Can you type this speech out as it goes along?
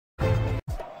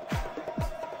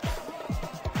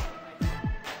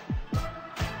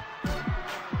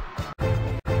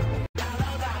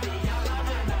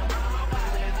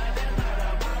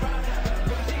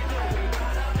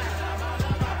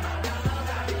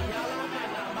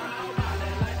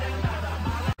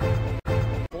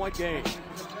point game.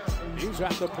 He's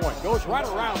at the point. Goes right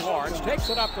around Lawrence. Takes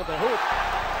it up to the hoop.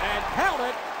 And count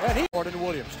it. And Gordon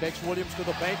Williams takes Williams to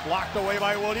the bank. Blocked away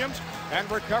by Williams. And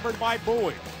recovered by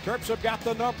Bowie. Terps have got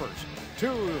the numbers.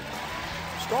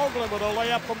 Stoglin with a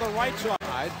layup from the right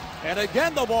side. And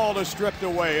again the ball is stripped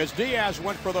away as Diaz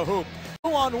went for the hoop.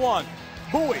 2-on-1.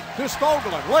 Bowie to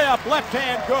Stoglin. Layup left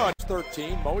hand good.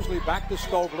 13. Mosley back to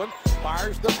Stoglin.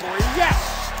 Fires the three.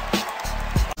 Yes!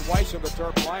 Weiss in the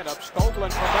Terp lineup.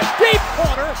 Stoglin from the deep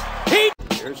corner.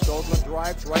 Here's Stoglin,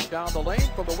 drives right down the lane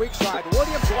from the weak side.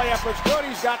 Williams layup is good.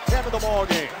 He's got 10 in the ball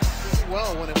game.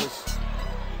 Well, when it was,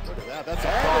 look at that. That's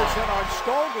Anderson on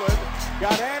Stoglin.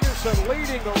 Got Anderson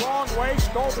leading the wrong way.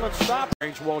 Stoglin stopped.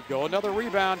 Range won't go. Another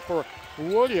rebound for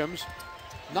Williams.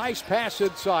 Nice pass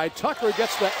inside. Tucker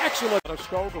gets the excellent of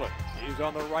Stoglin. He's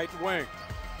on the right wing.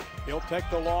 He'll take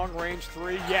the long range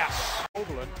three. Yes.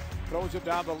 Stoglin throws it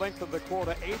down the length of the court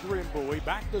to Adrian Bowie.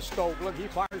 Back to Stoglin. He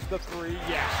fires the three.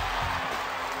 Yes.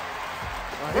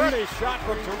 Pretty shot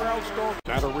from Terrell Stoglin.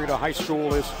 Santa Rita High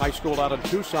School out in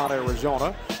Tucson,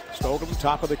 Arizona. Stoglin,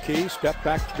 top of the key. Step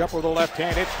back jumper with the left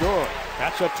hand. It's good.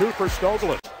 That's a two for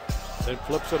Stoglin. Then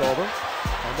flips it over.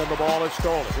 And then the ball is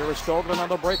stolen. Here is Stoglin on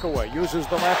the breakaway. Uses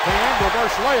the left hand.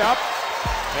 Reverse layup.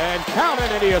 And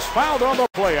counted. And he is fouled on the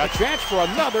play. A chance for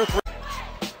another three.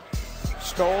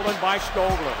 Stolen by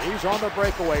Stoglin. He's on the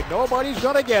breakaway. Nobody's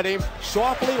going to get him.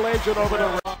 Softly lays it over the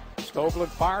rim. Stoglin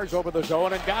fires over the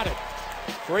zone and got it.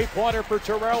 Three-pointer for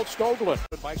Terrell Stoglin.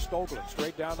 By Stoglin,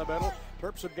 straight down the middle.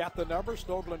 Terps have got the number.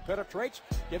 Stoglin penetrates,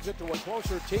 gives it to a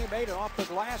closer teammate, and off the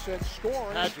glass and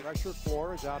scores. Pressure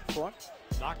floor is out front.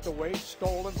 Knocked away,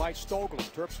 stolen by Stoglin.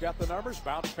 Terps got the numbers.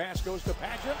 Bounce pass goes to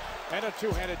Pageant, and a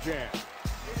two-handed jam.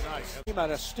 Nice.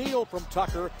 And a steal from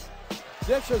Tucker.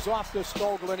 This is off to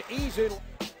Stoglin. Easy.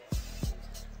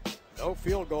 No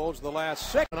field goals the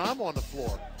last 6. And I'm on the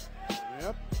floor.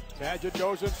 Yep. Pageant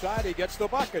goes inside. He gets the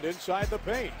bucket inside the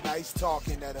paint. Nice talk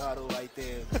in that huddle right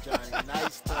there, Johnny.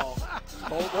 Nice talk.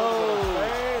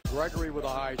 Gregory with a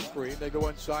high screen. They go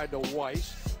inside to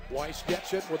Weiss. Weiss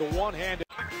gets it with a one-handed.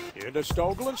 Into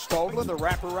Stoglin. Stoglin, the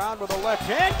wraparound with a left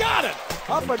hand. Got it!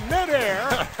 Up in midair.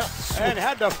 And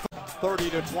had to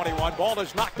 30-21. Ball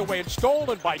is knocked away and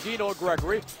stolen by Dino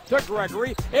Gregory. To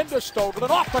Gregory. Into Stoglin.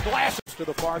 Off the glass. To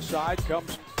the far side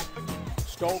comes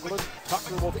Stoglin.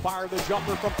 Tucker will fire the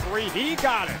jumper from three. He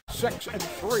got it. 6 and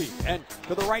 3. And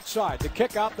to the right side. The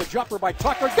kick out. The jumper by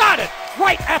Tucker. Got it!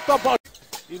 Right at the buzzer.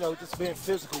 You know, just being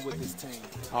physical with this team.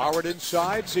 Howard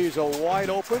inside. Sees a wide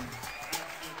open.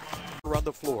 On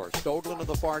the floor. Stoglin on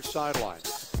the far sideline.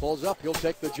 Pulls up. He'll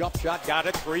take the jump shot. Got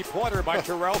it. Three-pointer by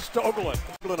Terrell Stoglin.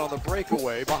 Stoglin on the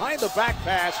breakaway. Behind the back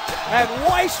pass. And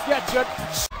Weiss gets it.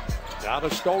 Down to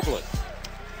Stoglin.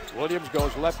 Williams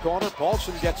goes left corner.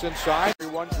 Paulson gets inside.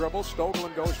 One dribble.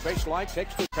 Stoglin goes baseline.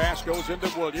 Takes the pass. Goes into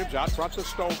Williams. Out front to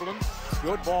Stoglin.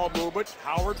 Good ball movement.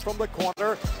 Howard from the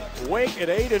corner. Wake at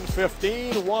 8 and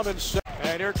 15. 1 and 6.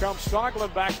 And here comes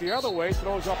Stoglin back the other way.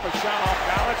 Throws up a shot off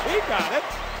balance. He got it.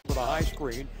 With a high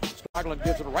screen. Stoglin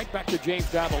gives it right back to James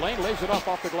down the lane. Lays it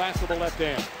off the glass with the left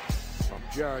hand. From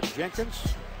Jared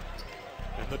Jenkins.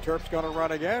 And the Terps going to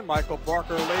run again. Michael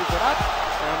Barker lays it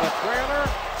up. And the trailer.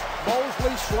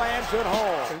 Mosley slams it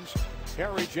home.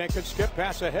 Harry Jenkins skip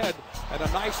pass ahead. And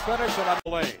a nice finish on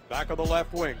the lane. Back of the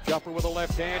left wing. Jumper with the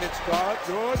left hand. It's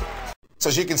good. So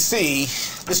as you can see,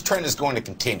 this trend is going to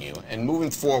continue. And moving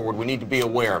forward, we need to be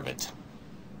aware of it.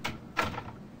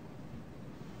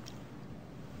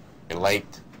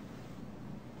 Late.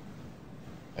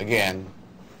 Again.